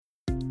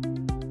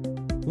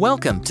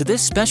Welcome to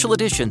this special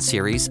edition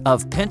series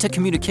of Penta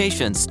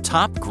Communications'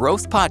 top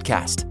growth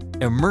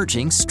podcast,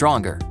 Emerging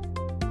Stronger.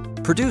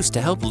 Produced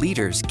to help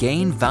leaders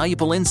gain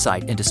valuable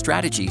insight into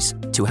strategies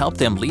to help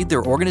them lead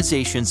their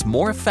organizations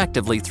more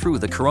effectively through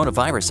the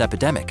coronavirus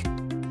epidemic.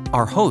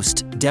 Our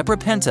host, Deborah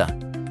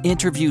Penta,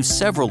 interviews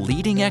several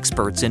leading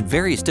experts in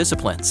various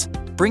disciplines,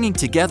 bringing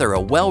together a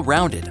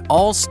well-rounded,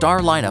 all-star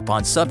lineup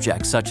on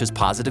subjects such as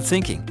positive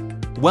thinking,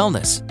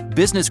 wellness,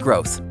 business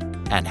growth,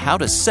 and how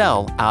to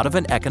sell out of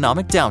an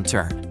economic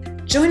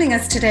downturn. Joining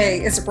us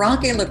today is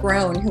Rocky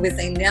Lagrone, who is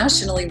a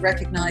nationally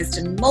recognized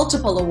and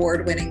multiple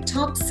award-winning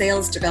top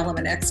sales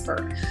development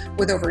expert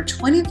with over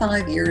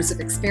 25 years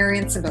of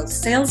experience in both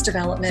sales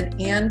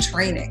development and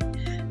training.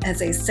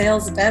 As a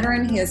sales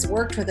veteran, he has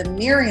worked with a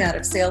myriad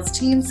of sales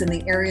teams in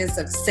the areas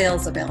of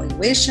sales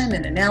evaluation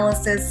and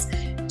analysis,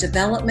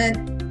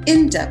 development,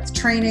 in-depth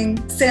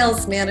training,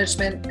 sales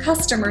management,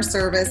 customer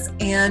service,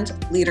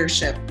 and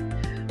leadership.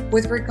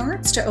 With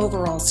regards to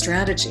overall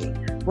strategy,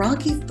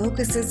 Rocky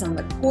focuses on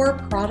the core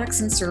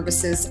products and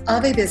services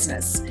of a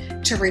business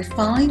to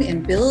refine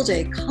and build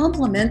a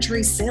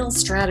complementary sales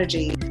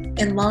strategy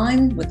in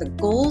line with the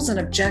goals and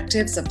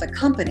objectives of the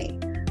company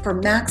for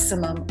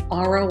maximum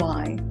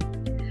ROI.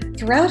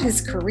 Throughout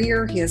his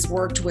career, he has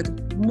worked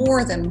with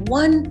more than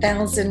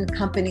 1,000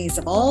 companies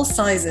of all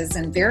sizes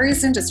in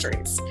various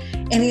industries,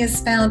 and he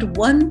has found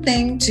one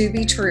thing to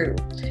be true.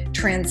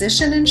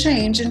 Transition and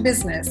change in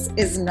business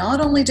is not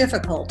only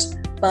difficult,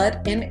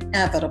 but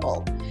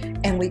inevitable.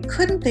 And we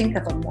couldn't think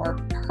of a more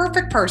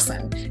perfect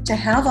person to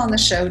have on the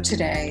show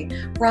today.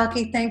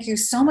 Rocky, thank you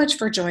so much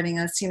for joining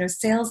us.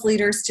 Sales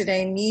leaders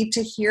today need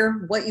to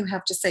hear what you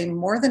have to say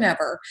more than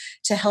ever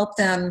to help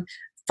them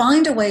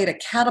find a way to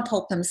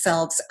catapult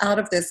themselves out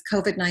of this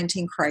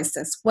COVID-19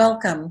 crisis.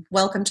 Welcome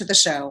to the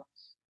show.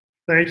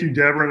 Thank you,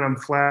 Deborah, and I'm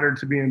flattered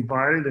to be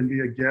invited and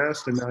be a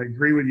guest, and I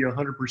agree with you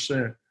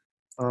 100%.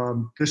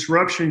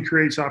 Disruption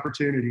creates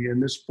opportunity,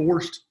 and this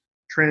forced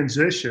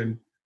transition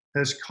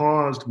has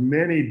caused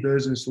many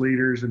business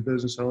leaders and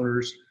business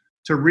owners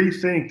to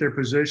rethink their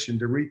position,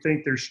 to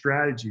rethink their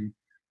strategy.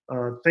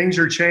 Things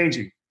are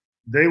changing.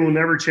 They will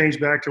never change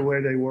back to the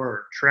way they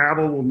were.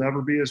 Travel will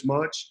never be as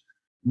much.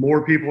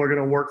 More people are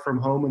going to work from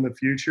home in the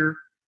future.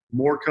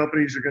 More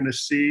companies are going to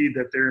see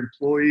that their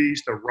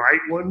employees, the right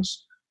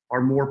ones,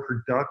 are more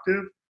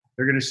productive.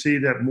 They're going to see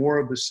that more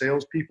of the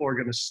salespeople are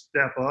going to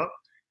step up.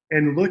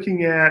 And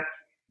looking at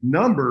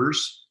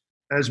numbers,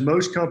 as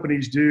most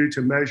companies do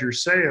to measure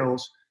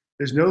sales,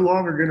 is no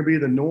longer going to be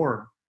the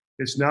norm.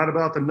 It's not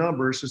about the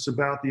numbers, it's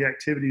about the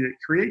activity that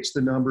creates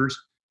the numbers.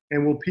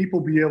 And will people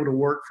be able to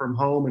work from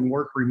home and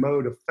work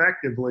remote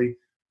effectively?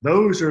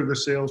 Those are the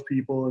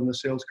salespeople and the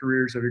sales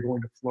careers that are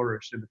going to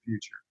flourish in the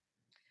future.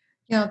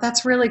 Yeah,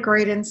 that's really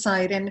great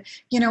insight. And,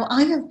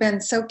 I have been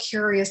so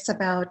curious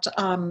about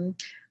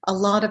a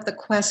lot of the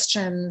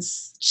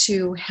questions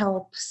to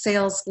help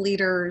sales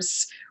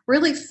leaders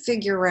really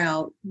figure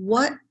out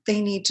what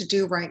they need to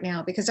do right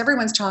now, because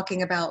everyone's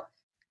talking about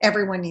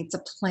everyone needs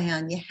a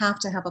plan. You have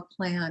to have a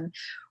plan.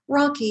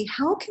 Rocky,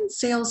 how can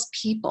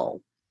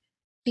salespeople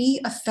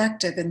be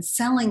effective in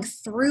selling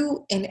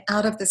through and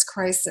out of this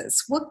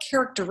crisis? What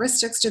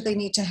characteristics do they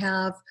need to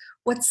have?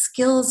 What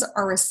skills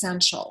are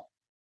essential?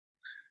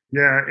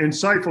 Yeah,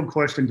 insightful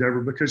question,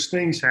 Deborah, because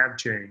things have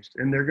changed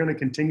and they're going to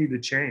continue to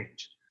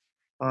change.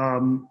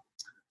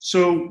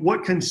 So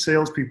what can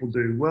salespeople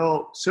do?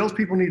 Well,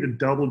 salespeople need to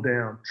double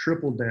down,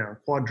 triple down,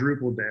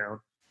 quadruple down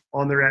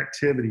on their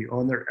activity,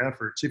 on their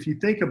efforts. If you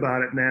think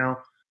about it now,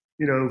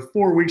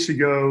 4 weeks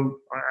ago,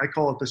 I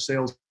call it the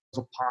sales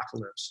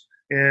apocalypse.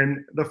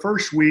 And the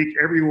first week,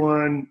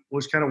 everyone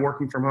was kind of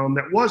working from home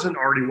that wasn't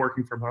already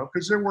working from home,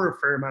 because there were a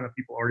fair amount of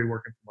people already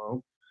working from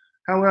home.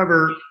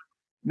 However,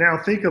 now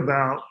think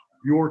about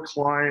your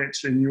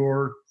clients and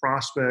your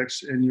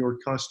prospects and your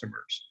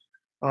customers.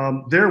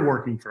 They're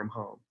working from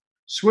home.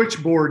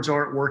 Switchboards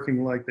aren't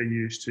working like they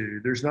used to.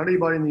 There's not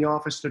anybody in the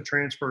office to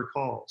transfer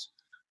calls.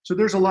 So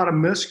there's a lot of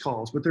missed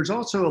calls, but there's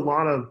also a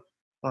lot of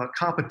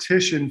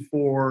competition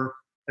for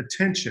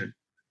attention.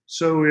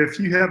 So if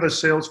you have a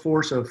sales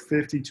force of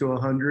 50 to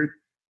 100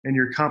 and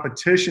your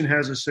competition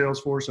has a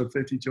sales force of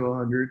 50 to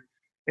 100,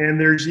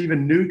 and there's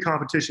even new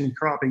competition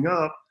cropping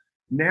up,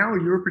 now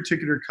your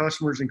particular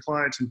customers and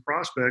clients and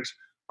prospects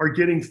are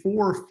getting 4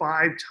 or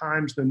 5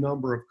 times the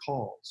number of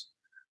calls.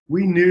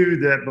 We knew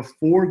that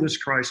before this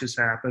crisis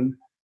happened,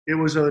 it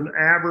was an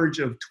average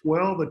of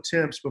 12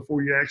 attempts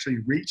before you actually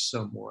reach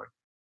someone.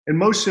 And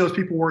most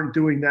salespeople weren't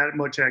doing that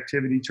much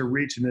activity to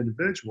reach an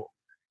individual.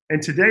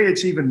 And today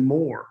it's even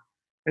more.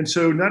 And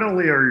so not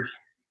only are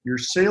your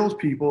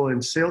salespeople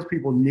and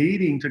salespeople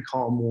needing to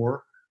call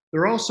more,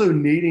 they're also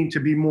needing to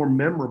be more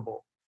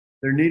memorable.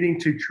 They're needing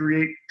to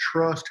create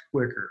trust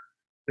quicker.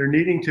 They're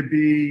needing to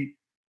be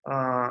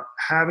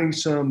having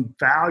some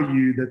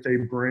value that they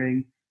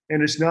bring.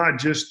 And it's not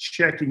just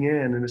checking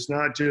in, and it's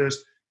not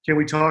just, can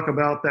we talk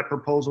about that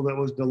proposal that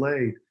was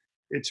delayed?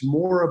 It's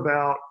more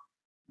about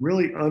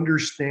really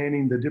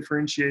understanding the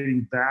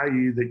differentiating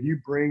value that you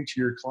bring to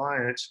your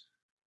clients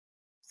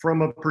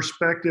from a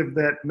perspective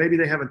that maybe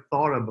they haven't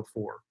thought of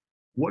before.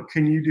 What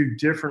can you do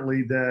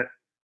differently that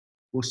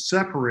will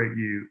separate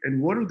you?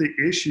 And what are the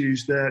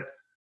issues that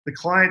the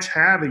client's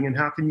having, and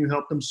how can you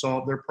help them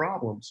solve their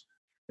problems?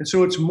 And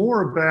so it's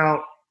more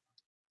about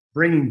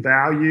bringing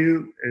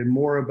value and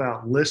more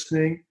about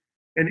listening.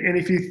 And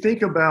if you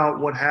think about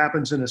what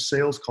happens in a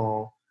sales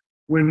call,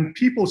 when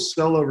people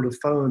sell over the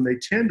phone, they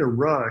tend to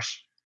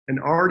rush an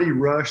already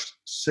rushed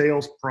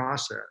sales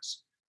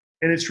process.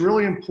 And it's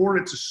really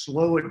important to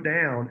slow it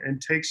down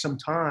and take some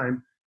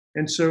time.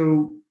 And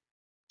so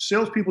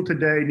salespeople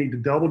today need to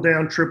double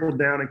down, triple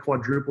down, and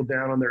quadruple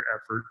down on their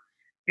effort.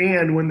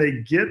 And when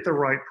they get the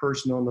right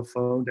person on the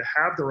phone to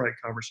have the right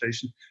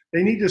conversation,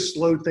 they need to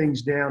slow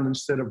things down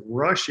instead of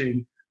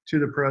rushing to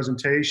the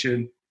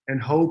presentation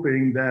and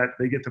hoping that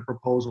they get the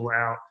proposal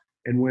out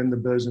and win the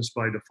business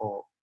by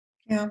default.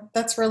 Yeah,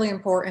 that's really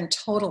important,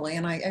 totally.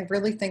 And I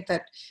really think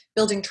that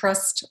building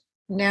trust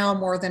now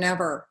more than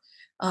ever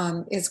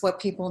is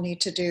what people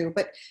need to do.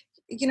 But,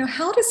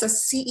 how does a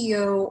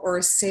CEO or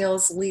a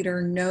sales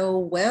leader know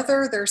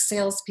whether their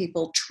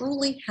salespeople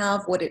truly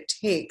have what it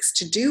takes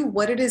to do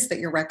what it is that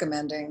you're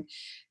recommending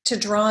to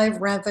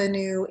drive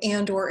revenue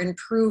and or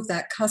improve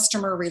that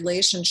customer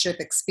relationship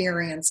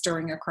experience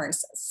during a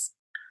crisis?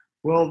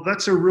 Well,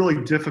 that's a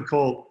really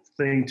difficult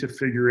thing to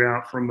figure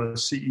out from a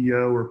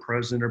CEO or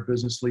president or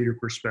business leader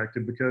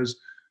perspective, because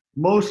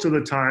most of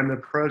the time the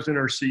president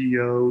or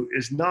CEO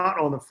is not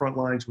on the front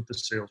lines with the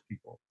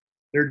salespeople.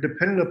 They're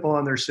dependent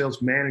upon their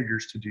sales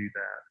managers to do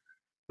that.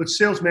 But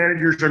sales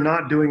managers are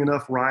not doing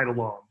enough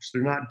ride-alongs.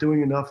 They're not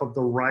doing enough of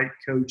the right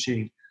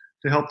coaching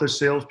to help the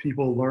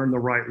salespeople learn the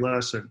right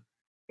lesson.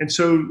 And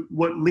so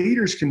what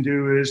leaders can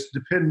do is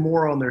depend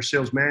more on their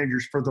sales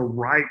managers for the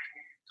right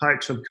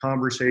types of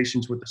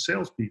conversations with the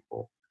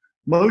salespeople.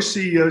 Most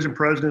CEOs and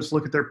presidents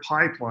look at their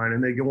pipeline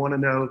and they want to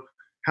know,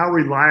 how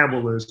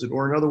reliable is it?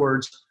 Or in other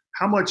words,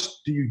 how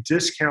much do you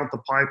discount the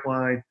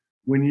pipeline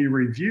when you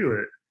review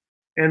it?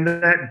 And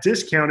that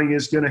discounting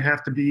is going to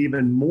have to be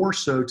even more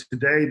so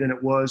today than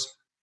it was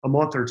a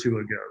month or two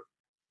ago,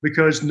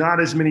 because not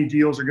as many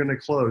deals are going to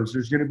close.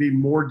 There's going to be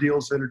more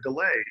deals that are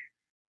delayed.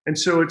 And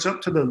so it's up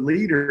to the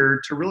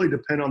leader to really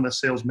depend on the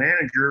sales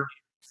manager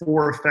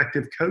for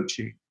effective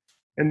coaching.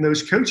 And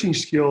those coaching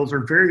skills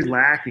are very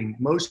lacking.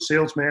 Most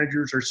sales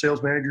managers are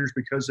sales managers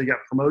because they got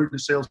promoted to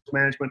sales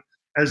management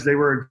as they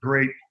were a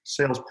great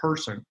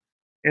salesperson.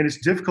 And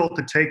it's difficult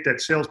to take that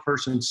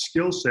salesperson's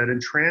skill set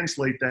and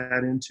translate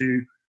that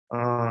into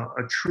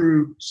a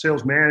true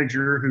sales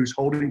manager who's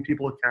holding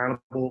people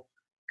accountable,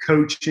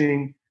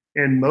 coaching,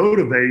 and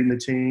motivating the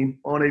team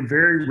on a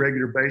very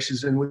regular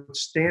basis and with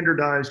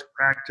standardized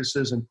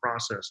practices and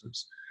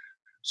processes.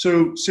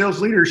 So sales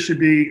leaders should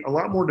be a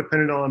lot more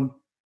dependent on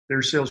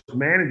their sales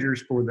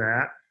managers for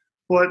that,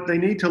 but they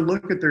need to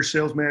look at their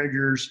sales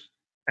managers'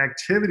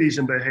 activities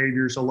and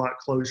behaviors a lot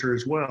closer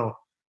as well.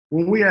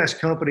 When we ask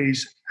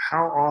companies,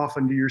 how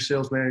often do your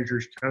sales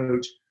managers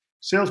coach?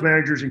 Sales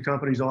managers and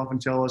companies often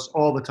tell us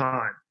all the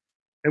time.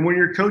 And when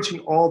you're coaching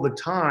all the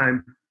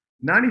time,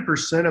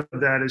 90% of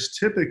that is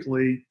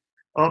typically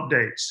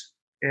updates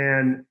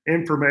and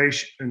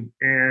information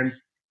and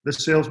the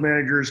sales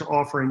manager is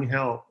offering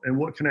help. And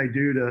what can I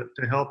do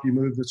to help you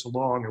move this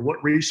along? And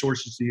what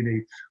resources do you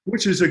need?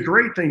 Which is a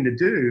great thing to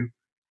do.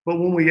 But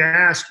when we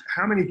ask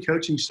how many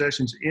coaching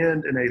sessions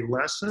end in a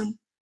lesson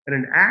and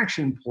an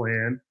action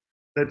plan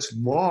that's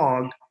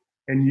logged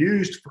and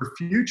used for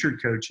future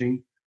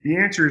coaching, the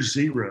answer is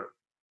zero.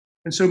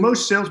 And so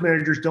most sales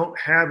managers don't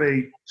have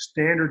a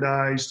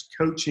standardized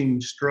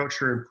coaching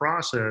structure and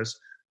process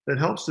that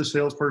helps the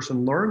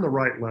salesperson learn the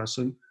right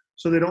lesson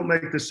so they don't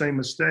make the same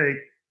mistake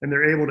and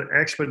they're able to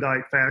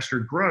expedite faster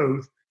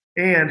growth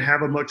and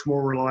have a much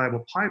more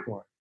reliable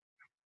pipeline.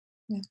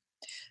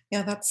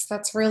 Yeah,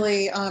 that's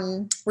really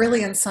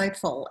really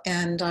insightful,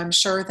 and I'm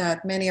sure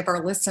that many of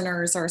our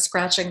listeners are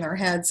scratching their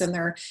heads and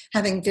they're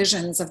having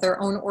visions of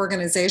their own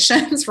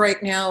organizations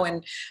right now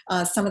and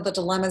some of the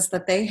dilemmas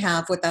that they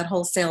have with that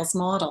whole sales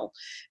model.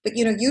 But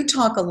you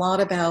talk a lot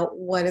about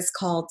what is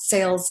called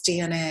sales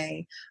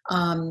DNA.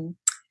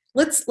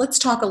 Let's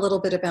talk a little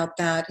bit about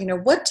that.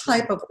 What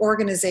type of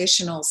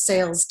organizational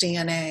sales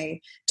DNA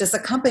does a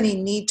company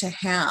need to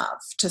have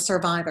to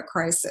survive a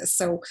crisis?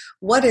 So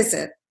what is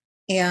it?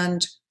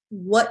 And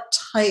what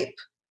type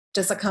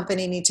does a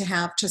company need to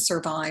have to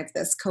survive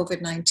this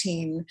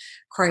COVID-19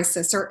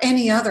 crisis or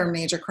any other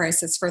major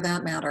crisis for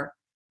that matter?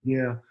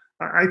 Yeah,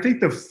 I think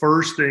the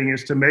first thing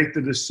is to make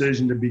the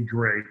decision to be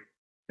great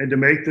and to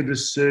make the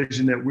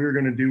decision that we're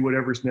going to do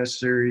whatever's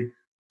necessary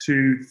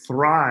to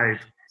thrive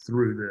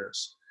through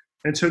this.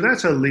 And so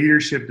that's a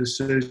leadership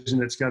decision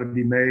that's got to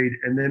be made,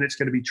 and then it's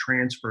going to be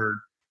transferred.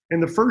 In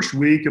the first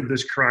week of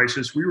this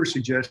crisis, we were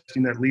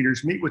suggesting that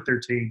leaders meet with their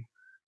team,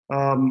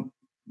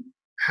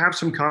 have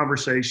some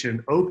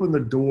conversation, open the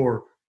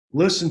door,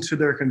 listen to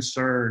their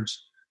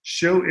concerns,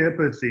 show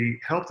empathy,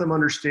 help them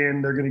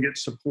understand they're going to get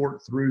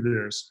support through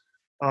this.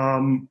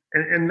 And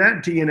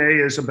that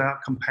DNA is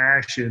about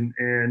compassion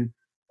and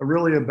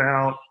really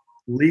about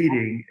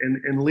leading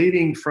and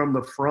leading from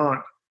the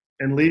front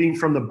and leading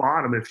from the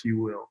bottom, if you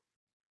will.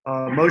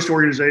 Most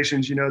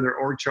organizations, their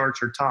org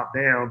charts are top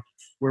down,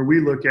 where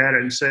we look at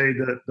it and say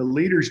that the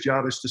leader's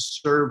job is to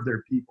serve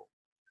their people.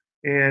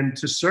 And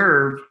to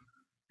serve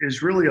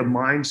is really a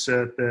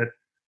mindset that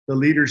the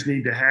leaders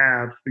need to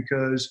have,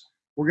 because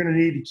we're going to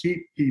need to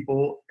keep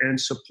people and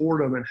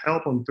support them and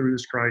help them through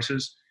this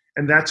crisis.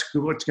 And that's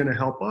what's going to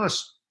help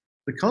us,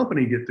 the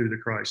company, get through the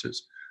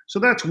crisis. So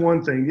that's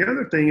one thing. The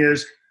other thing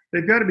is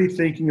they've got to be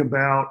thinking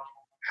about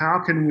how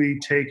can we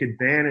take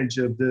advantage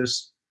of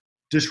this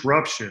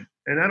disruption.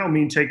 And I don't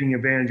mean taking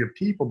advantage of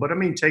people, but I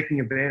mean taking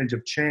advantage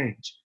of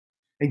change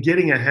and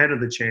getting ahead of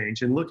the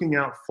change and looking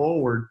out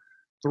forward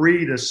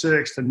 3 to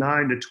 6 to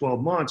 9 to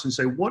 12 months and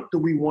say, what do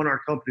we want our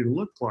company to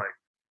look like?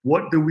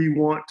 What do we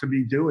want to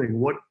be doing?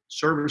 What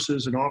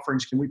services and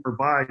offerings can we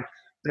provide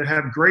that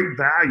have great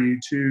value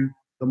to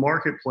the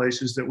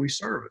marketplaces that we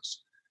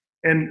service?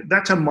 And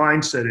that's a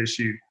mindset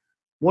issue.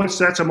 Once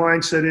that's a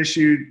mindset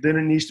issue, then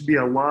it needs to be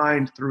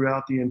aligned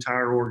throughout the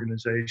entire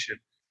organization.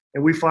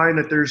 And we find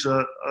that there's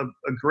a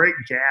great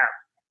gap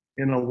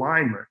in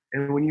alignment.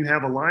 And when you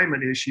have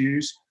alignment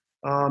issues,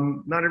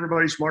 not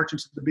everybody's marching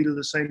to the beat of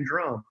the same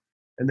drum.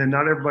 And then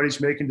not everybody's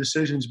making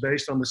decisions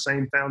based on the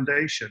same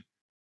foundation.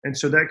 And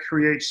so that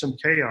creates some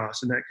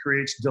chaos, and that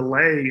creates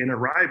delay in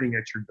arriving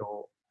at your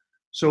goal.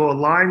 So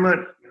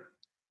alignment,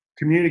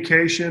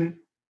 communication,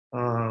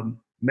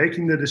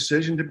 making the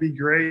decision to be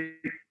great,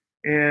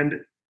 and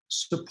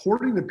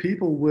supporting the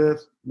people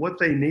with what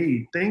they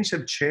need. Things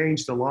have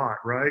changed a lot,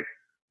 right?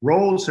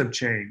 Roles have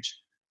changed.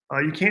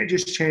 You can't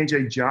just change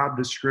a job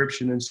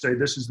description and say,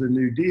 this is the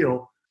new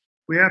deal.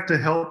 We have to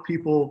help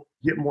people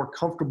get more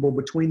comfortable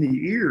between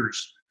the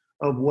ears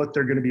of what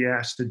they're going to be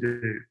asked to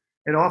do.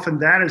 And often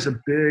that is a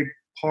big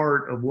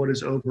part of what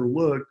is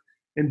overlooked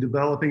in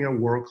developing a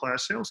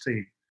world-class sales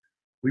team.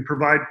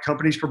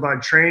 Companies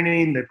provide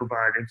training, they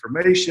provide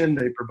information,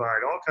 they provide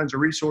all kinds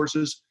of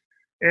resources,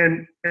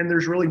 and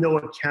there's really no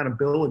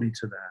accountability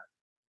to that.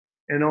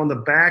 And on the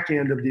back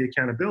end of the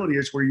accountability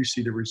is where you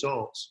see the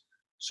results.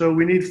 So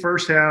we need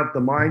first have the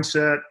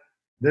mindset,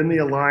 then the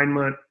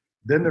alignment,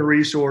 then the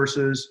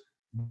resources,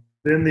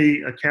 then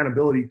the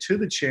accountability to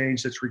the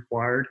change that's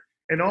required.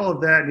 And all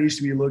of that needs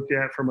to be looked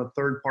at from a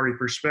third-party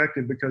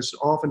perspective, because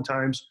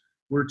oftentimes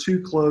we're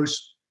too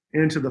close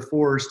into the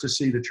forest to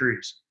see the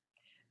trees.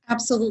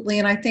 Absolutely.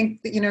 And I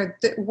think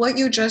that, what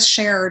you just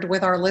shared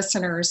with our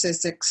listeners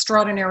is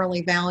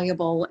extraordinarily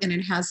valuable, and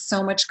it has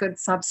so much good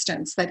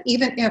substance that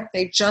even if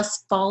they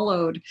just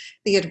followed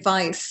the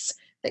advice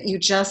that you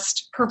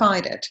just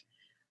provided,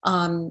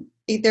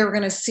 they're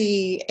going to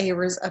see a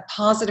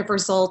positive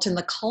result in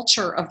the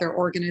culture of their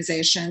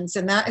organizations,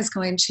 and that is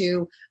going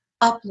to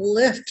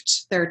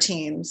uplift their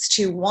teams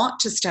to want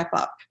to step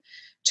up,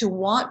 to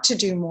want to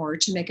do more,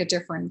 to make a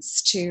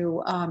difference,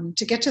 to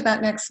get to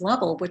that next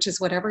level, which is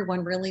what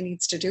everyone really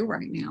needs to do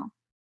right now.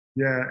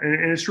 Yeah,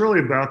 and it's really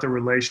about the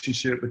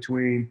relationship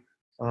between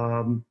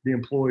the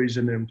employees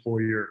and the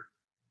employer,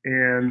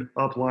 and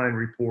upline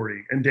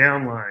reporting and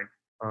downline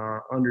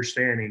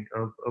understanding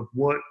of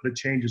what the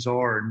changes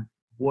are and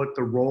what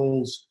the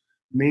roles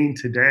mean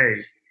today.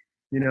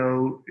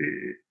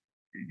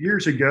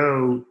 Years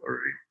ago, or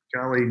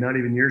golly, not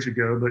even years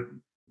ago, but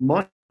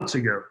months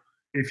ago,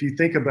 if you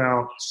think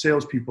about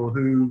salespeople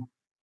who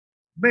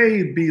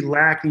may be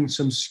lacking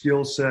some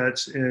skill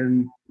sets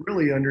in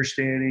really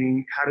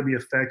understanding how to be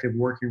effective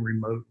working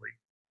remotely,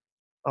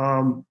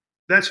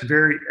 that's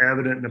very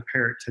evident and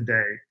apparent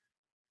today.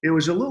 It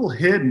was a little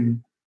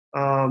hidden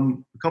a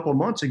couple of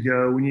months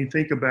ago when you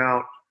think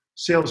about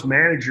sales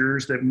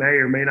managers that may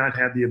or may not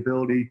have the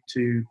ability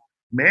to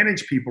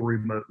manage people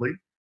remotely.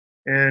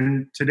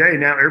 And today,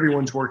 now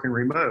everyone's working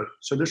remote.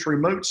 So this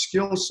remote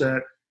skill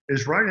set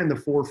is right in the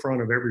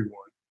forefront of everyone.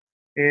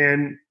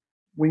 And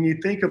when you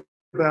think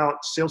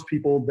about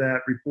salespeople that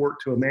report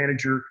to a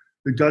manager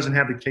who doesn't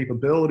have the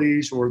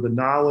capabilities or the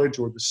knowledge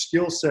or the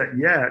skill set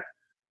yet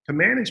to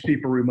manage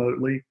people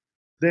remotely,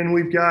 then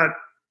we've got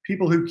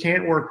people who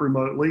can't work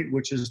remotely,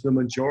 which is the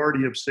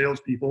majority of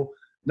salespeople,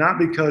 not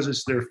because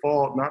it's their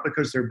fault, not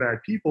because they're bad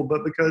people,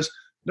 but because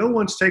no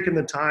one's taken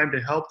the time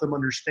to help them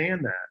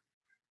understand that.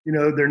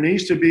 There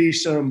needs to be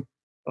some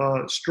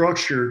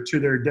structure to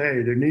their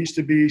day. There needs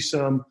to be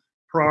some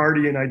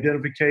priority and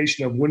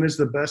identification of when is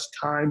the best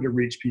time to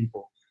reach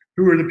people.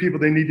 Who are the people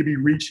they need to be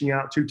reaching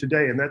out to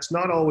today? And that's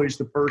not always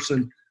the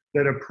person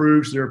that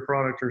approves their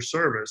product or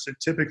service.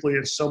 Typically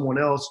it's someone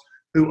else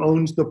who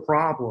owns the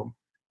problem,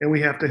 and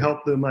we have to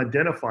help them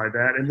identify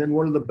that. And then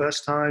what are the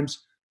best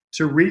times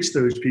to reach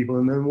those people?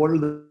 And then what are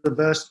the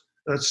best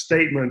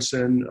statements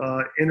and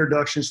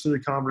introductions to the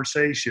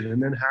conversation?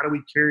 And then how do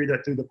we carry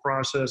that through the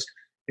process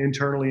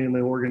internally in the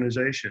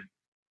organization?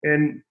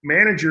 And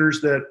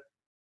managers that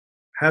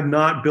have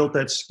not built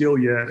that skill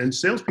yet, and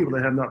salespeople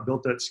that have not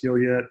built that skill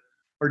yet,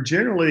 are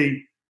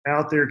generally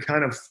out there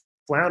kind of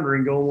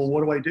floundering, going, well,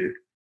 what do I do?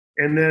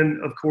 And then,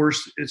 of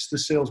course, it's the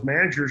sales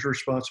manager's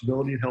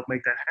responsibility to help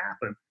make that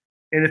happen.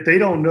 And if they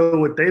don't know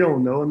what they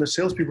don't know, and the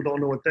salespeople don't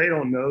know what they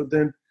don't know,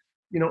 then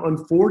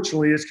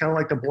unfortunately, it's kind of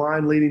like the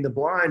blind leading the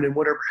blind, and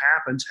whatever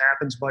happens,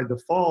 happens by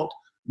default,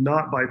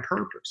 not by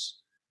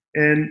purpose.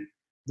 And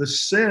the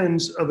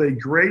sins of a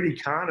great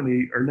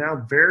economy are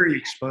now very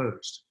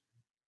exposed.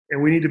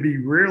 And we need to be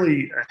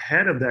really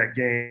ahead of that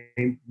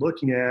game,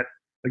 looking at,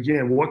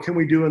 again, what can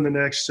we do in the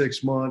next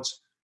 6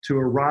 months to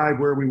arrive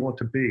where we want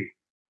to be?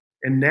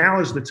 And now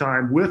is the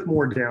time, with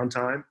more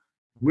downtime,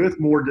 with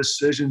more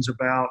decisions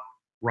about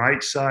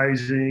right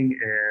sizing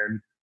and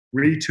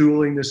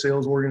retooling the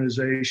sales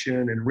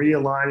organization and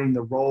realigning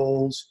the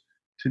roles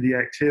to the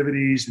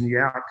activities and the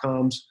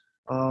outcomes.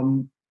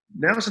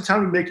 Now is the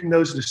time of making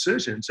those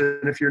decisions.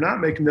 And if you're not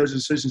making those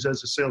decisions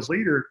as a sales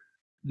leader,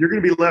 you're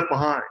going to be left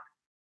behind.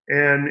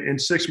 And in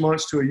 6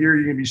 months to a year,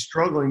 you're going to be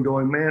struggling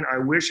going, man, I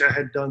wish I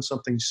had done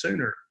something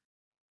sooner.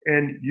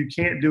 And you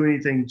can't do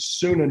anything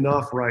soon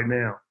enough right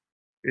now.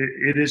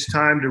 It is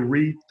time to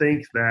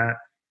rethink that.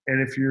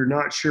 And if you're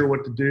not sure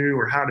what to do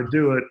or how to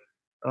do it,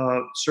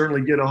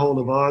 certainly get a hold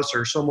of us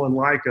or someone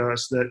like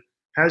us that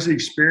has the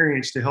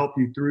experience to help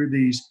you through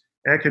these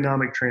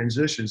economic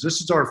transitions.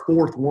 This is our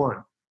fourth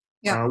one.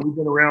 Yeah. We've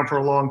been around for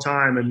a long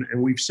time, and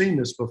we've seen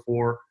this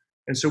before.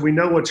 And so we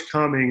know what's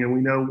coming, and we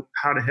know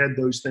how to head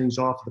those things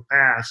off the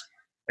past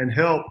and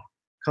help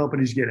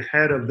companies get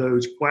ahead of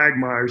those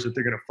quagmires that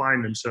they're going to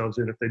find themselves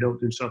in if they don't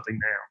do something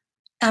now.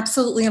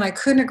 Absolutely, and I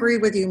couldn't agree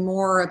with you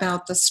more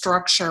about the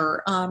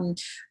structure.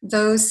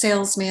 Those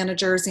sales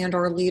managers and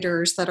or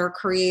leaders that are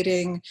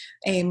creating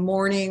a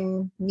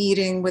morning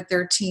meeting with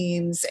their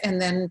teams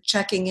and then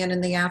checking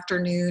in the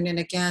afternoon and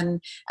again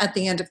at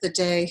the end of the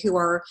day, who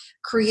are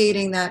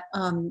creating that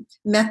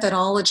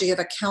methodology of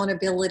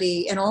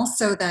accountability and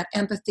also that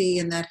empathy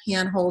and that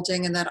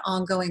hand-holding and that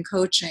ongoing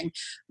coaching,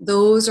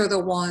 those are the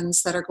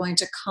ones that are going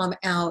to come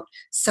out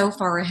so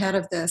far ahead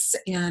of this.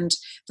 And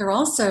they're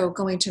also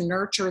going to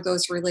nurture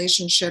those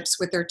relationships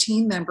with their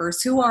team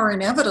members who are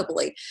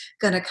inevitably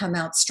going to come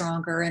out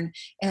stronger.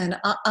 And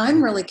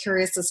I'm really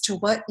curious as to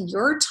what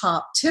your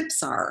top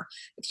tips are.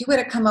 If you were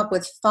to come up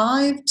with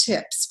 5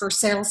 tips for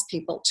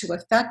salespeople to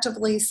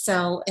effectively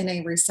sell in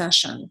a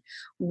recession,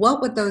 what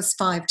would those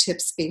 5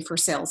 tips be for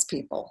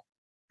salespeople?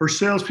 For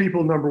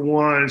salespeople, number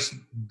one is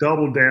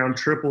double down,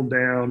 triple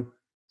down,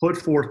 put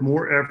forth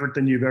more effort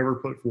than you've ever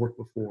put forth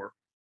before.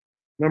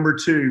 Number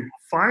 2,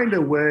 find a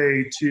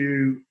way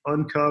to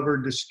uncover,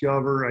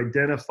 discover,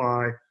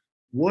 identify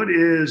what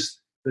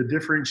is the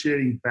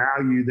differentiating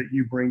value that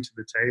you bring to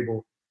the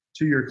table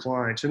to your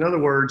clients. In other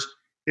words,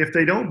 if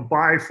they don't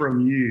buy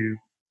from you,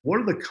 what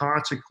are the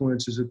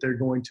consequences that they're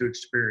going to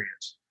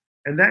experience?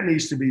 And that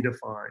needs to be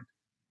defined.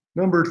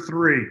 Number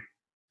 3,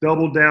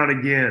 double down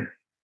again.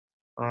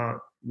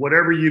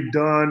 Whatever you've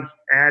done,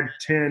 add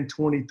 10,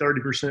 20,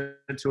 30%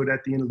 to it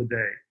at the end of the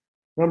day.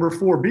 Number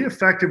 4, be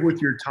effective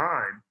with your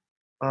time.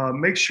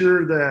 Make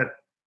sure that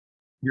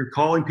you're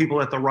calling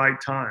people at the right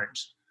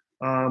times.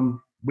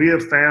 We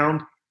have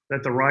found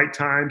that the right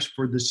times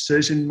for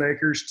decision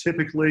makers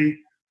typically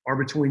are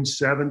between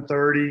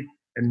 7:30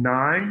 and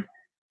 9.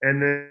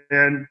 And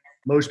then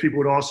most people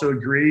would also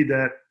agree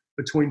that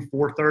between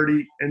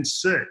 4:30 and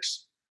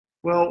 6.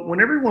 Well,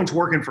 when everyone's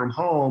working from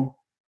home,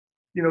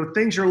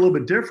 things are a little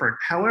bit different.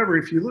 However,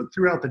 if you look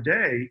throughout the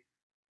day,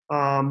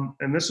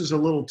 and this is a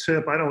little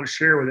tip I don't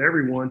share with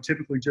everyone,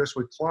 typically just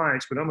with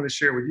clients, but I'm going to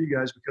share with you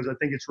guys because I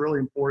think it's really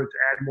important to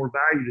add more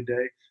value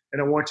today,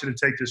 and I want you to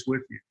take this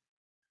with you.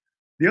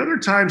 The other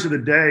times of the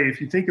day, if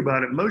you think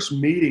about it, most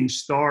meetings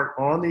start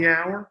on the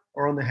hour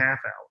or on the half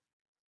hour.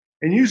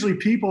 And usually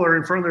people are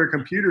in front of their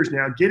computers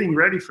now getting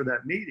ready for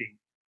that meeting.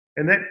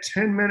 And that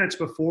 10 minutes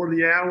before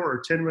the hour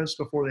or 10 minutes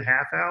before the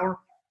half hour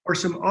are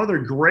some other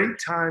great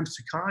times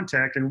to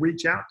contact and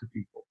reach out to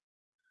people.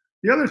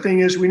 The other thing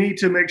is we need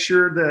to make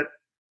sure that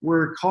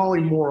we're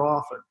calling more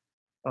often.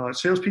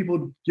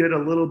 Salespeople get a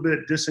little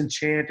bit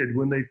disenchanted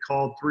when they've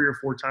called 3 or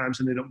 4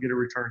 times and they don't get a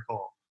return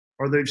call,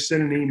 or they've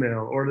sent an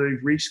email, or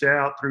they've reached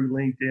out through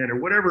LinkedIn, or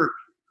whatever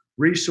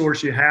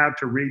resource you have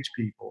to reach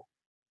people.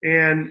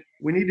 And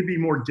we need to be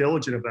more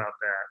diligent about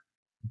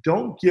that.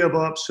 Don't give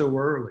up so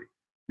early.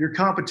 Your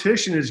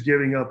competition is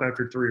giving up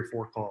after 3 or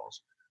 4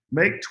 calls.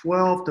 Make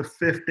 12 to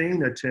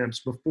 15 attempts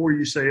before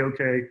you say,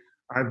 okay,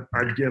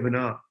 I've given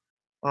up.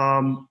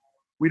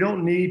 We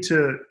don't need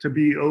to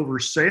be over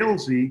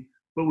salesy,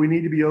 but we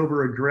need to be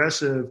over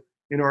aggressive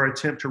in our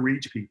attempt to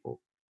reach people.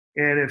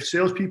 And if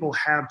salespeople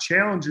have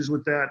challenges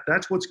with that,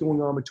 that's what's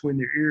going on between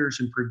their ears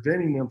and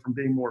preventing them from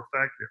being more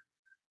effective.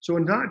 So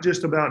it's not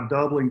just about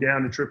doubling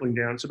down and tripling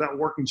down. It's about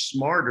working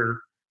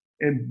smarter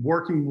and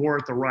working more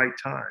at the right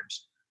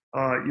times.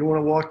 You want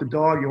to walk the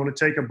dog, you want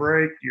to take a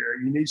break,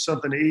 you need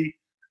something to eat.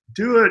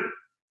 Do it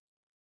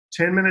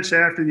 10 minutes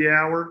after the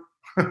hour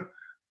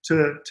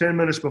to 10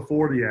 minutes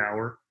before the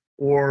hour,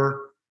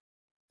 or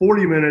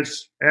 40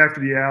 minutes after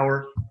the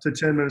hour to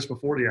 10 minutes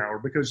before the hour,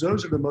 because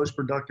those are the most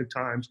productive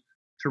times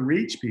to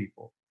reach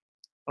people.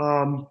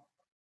 The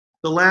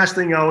last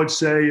thing I would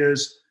say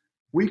is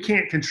we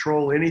can't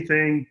control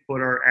anything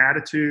but our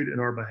attitude and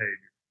our behavior.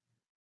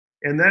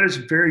 And that is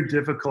very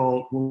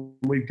difficult when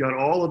we've got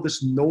all of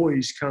this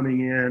noise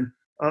coming in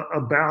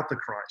about the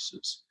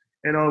crisis.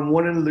 And on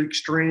one end of the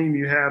extreme,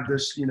 you have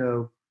this,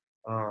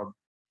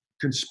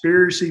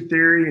 conspiracy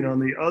theory. And on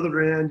the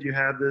other end, you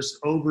have this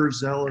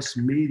overzealous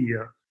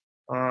media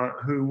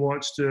who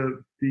wants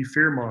to be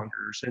fear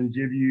mongers and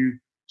give you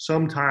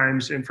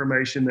sometimes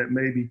information that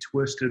may be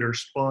twisted or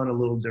spun a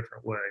little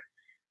different way.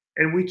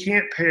 And we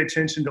can't pay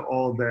attention to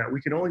all of that.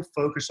 We can only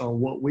focus on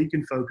what we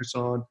can focus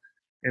on,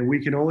 and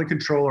we can only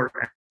control our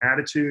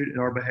attitude and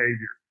our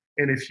behavior.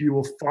 And if you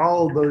will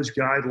follow those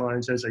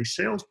guidelines as a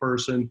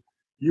salesperson,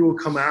 you will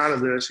come out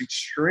of this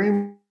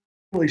extremely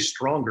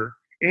stronger.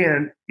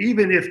 And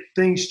even if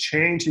things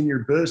change in your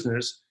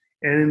business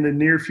and in the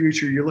near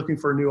future you're looking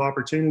for a new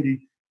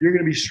opportunity, you're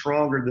going to be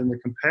stronger than the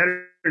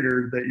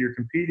competitor that you're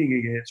competing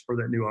against for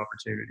that new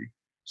opportunity.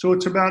 So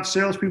it's about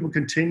salespeople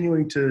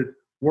continuing to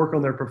work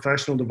on their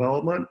professional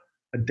development,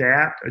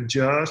 adapt,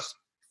 adjust,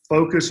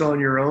 focus on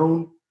your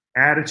own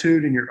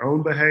attitude and your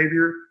own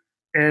behavior.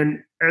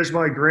 And as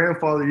my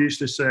grandfather used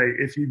to say,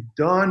 if you've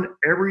done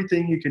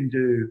everything you can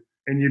do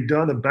and you've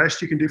done the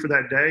best you can do for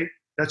that day,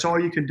 that's all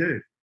you can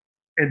do.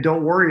 And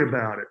don't worry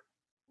about it.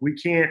 We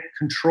can't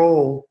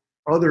control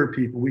other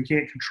people. We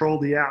can't control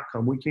the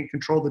outcome. We can't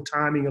control the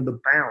timing of the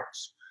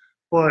bounce.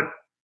 But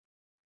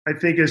I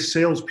think as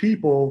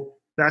salespeople,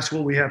 that's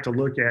what we have to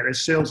look at.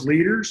 As sales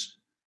leaders,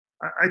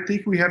 I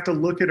think we have to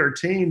look at our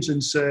teams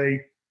and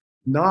say,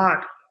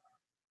 not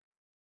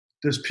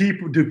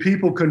do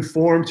people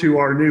conform to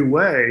our new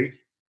way,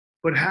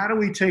 but how do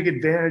we take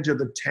advantage of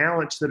the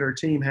talents that our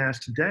team has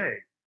today?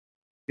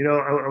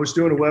 I was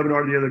doing a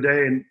webinar the other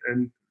day,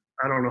 and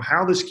I don't know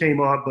how this came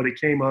up, but it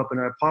came up,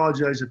 and I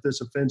apologize if this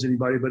offends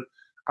anybody, but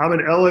I'm an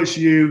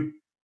LSU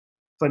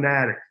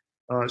fanatic.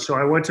 So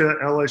I went to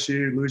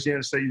LSU,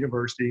 Louisiana State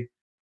University.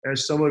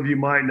 As some of you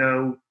might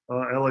know,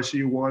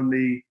 LSU won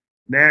the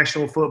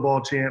national football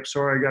champ.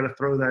 Sorry, I got to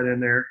throw that in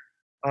there.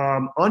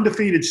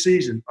 Undefeated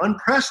season,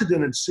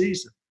 unprecedented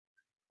season.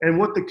 And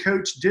what the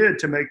coach did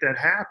to make that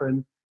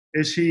happen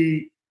is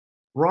he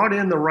brought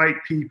in the right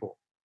people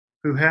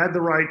who had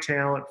the right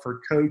talent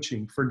for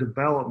coaching, for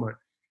development.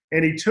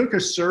 And he took a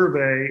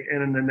survey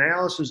and an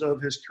analysis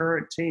of his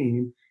current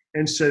team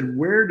and said,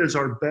 where does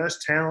our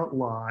best talent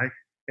lie?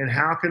 And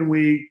how can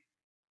we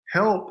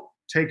help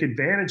take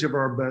advantage of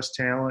our best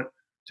talent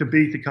to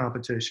beat the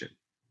competition?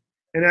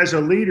 And as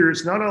a leader,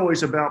 it's not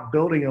always about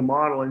building a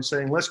model and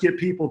saying, let's get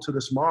people to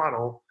this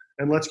model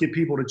and let's get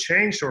people to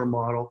change to our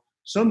model.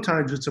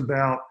 Sometimes it's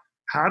about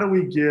how do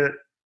we get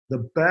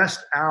the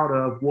best out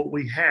of what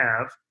we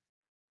have.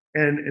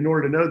 And in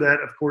order to know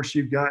that, of course,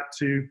 you've got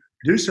to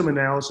do some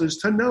analysis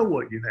to know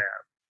what you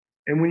have.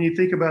 And when you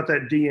think about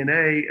that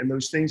DNA and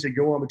those things that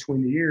go on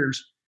between the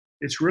ears,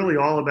 it's really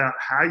all about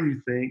how you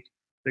think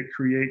that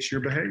creates your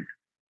behavior.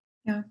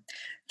 Yeah.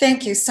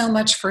 Thank you so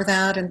much for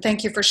that. And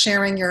thank you for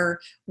sharing your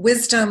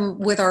wisdom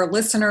with our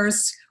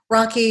listeners.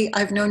 Rocky,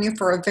 I've known you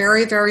for a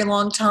very, very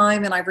long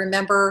time. And I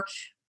remember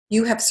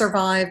you have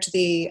survived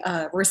the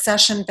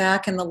recession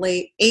back in the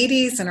late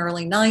 80s and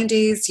early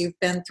 90s. You've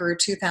been through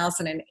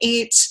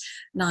 2008,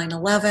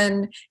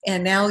 9/11,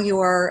 and now you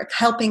are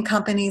helping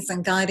companies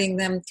and guiding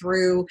them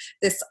through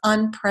this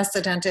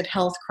unprecedented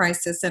health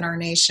crisis in our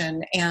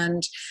nation.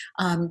 And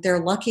they're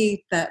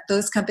lucky that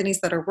those companies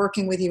that are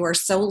working with you are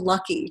so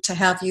lucky to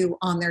have you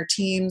on their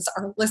teams.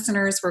 Our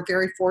listeners were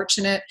very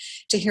fortunate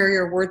to hear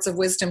your words of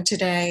wisdom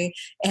today.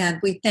 And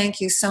we thank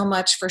you so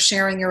much for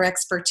sharing your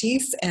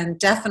expertise. And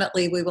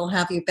definitely we will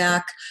have you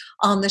back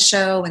on the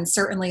show and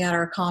certainly at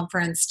our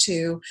conference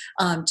to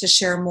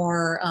share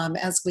more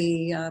as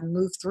we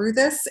move through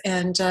this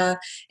and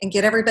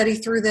get everybody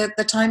through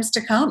the times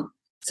to come.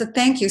 So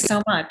thank you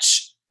so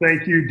much.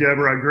 Thank you,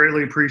 Deborah. I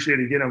greatly appreciate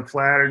it. Again, I'm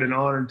flattered and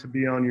honored to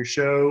be on your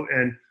show.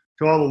 And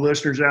to all the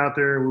listeners out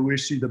there, we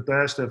wish you the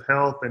best of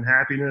health and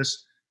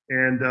happiness.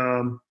 And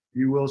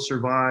you will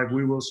survive.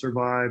 We will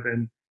survive.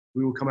 And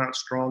we will come out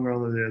stronger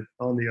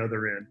on the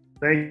other end.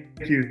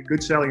 Thank you.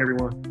 Good selling,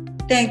 everyone.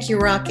 Thank you,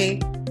 Rocky.